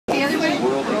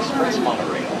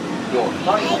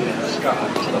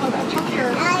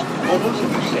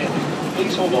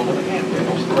hold on to the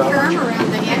handrails throughout our journey.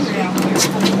 Around the handrail.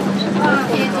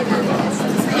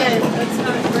 That's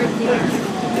not right here.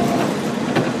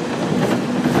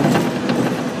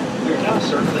 We're now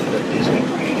circling the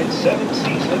Disney-created 7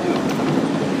 Seas Lagoon.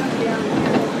 Down here,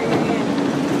 over your hand.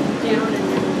 Down and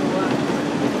then go up.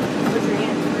 Put your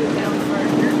hand through down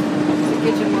farther to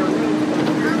get you more room.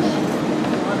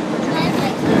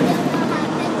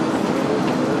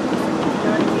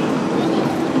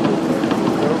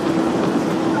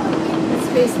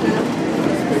 Space now.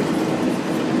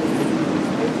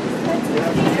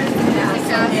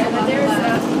 There's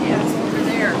over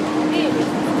there.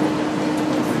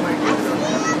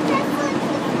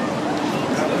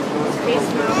 Space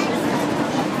Mountain.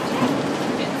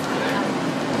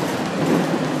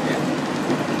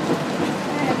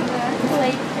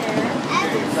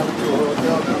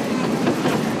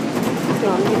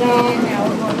 Now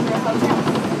we're going for a hotel.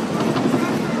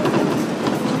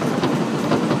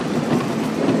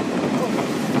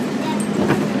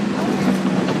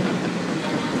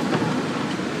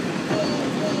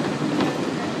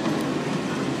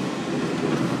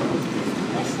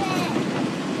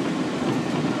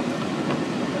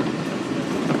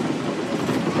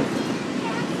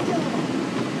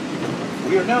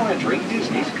 We are now entering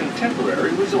Disney's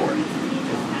Contemporary Resort.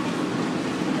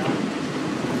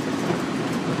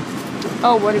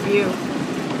 Oh, what a view.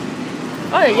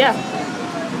 Oh, yeah.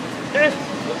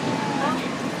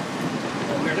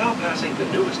 We're now passing the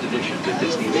newest addition to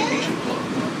Disney Vacation Club,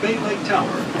 Bay Lake Tower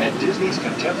at Disney's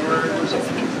Contemporary Resort.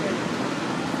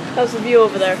 How's the view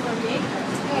over there?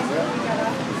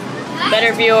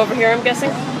 Better view over here, I'm guessing?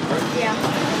 Yeah.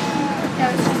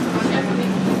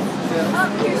 Oh,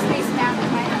 here's Space Mountain.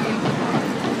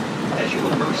 As you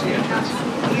approach the entrance,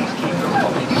 please keep your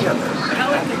coffee together and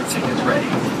have your tickets ready.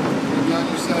 Be on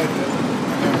your side, man.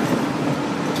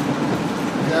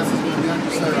 Gas is going to be on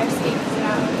your side.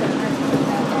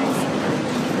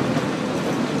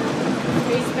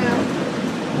 Space Mountain.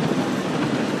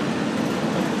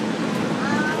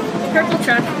 Purple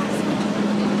truck.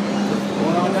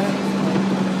 Going on that?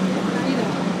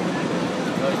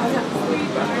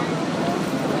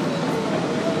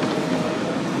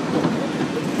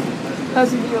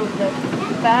 How's the view over there?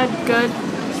 Bad? Good?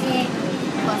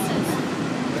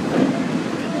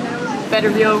 Better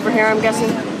view over here, I'm guessing?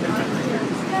 No,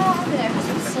 over there. You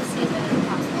can still see the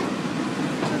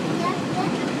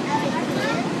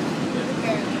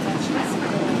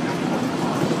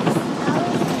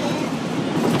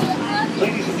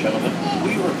Ladies and gentlemen,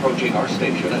 we are approaching our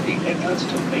station at the entrance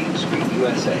to Main Street,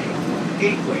 USA,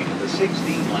 gateway to the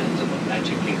 16 lands of the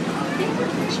Magic Kingdom.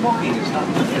 Smoking is not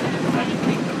permitted in the Magic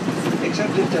Kingdom,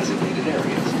 except in designated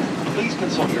areas. Please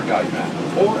consult your guide map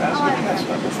or ask a cast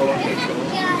member for location.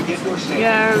 If you're standing,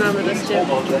 Yeah, I remember this please too. hold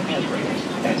on to the handrails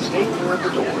and stay clear of the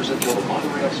doors until the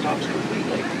monorail stops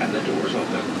completely and the doors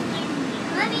open.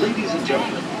 Ladies and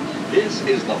gentlemen, this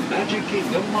is the Magic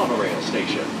Kingdom Monorail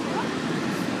Station.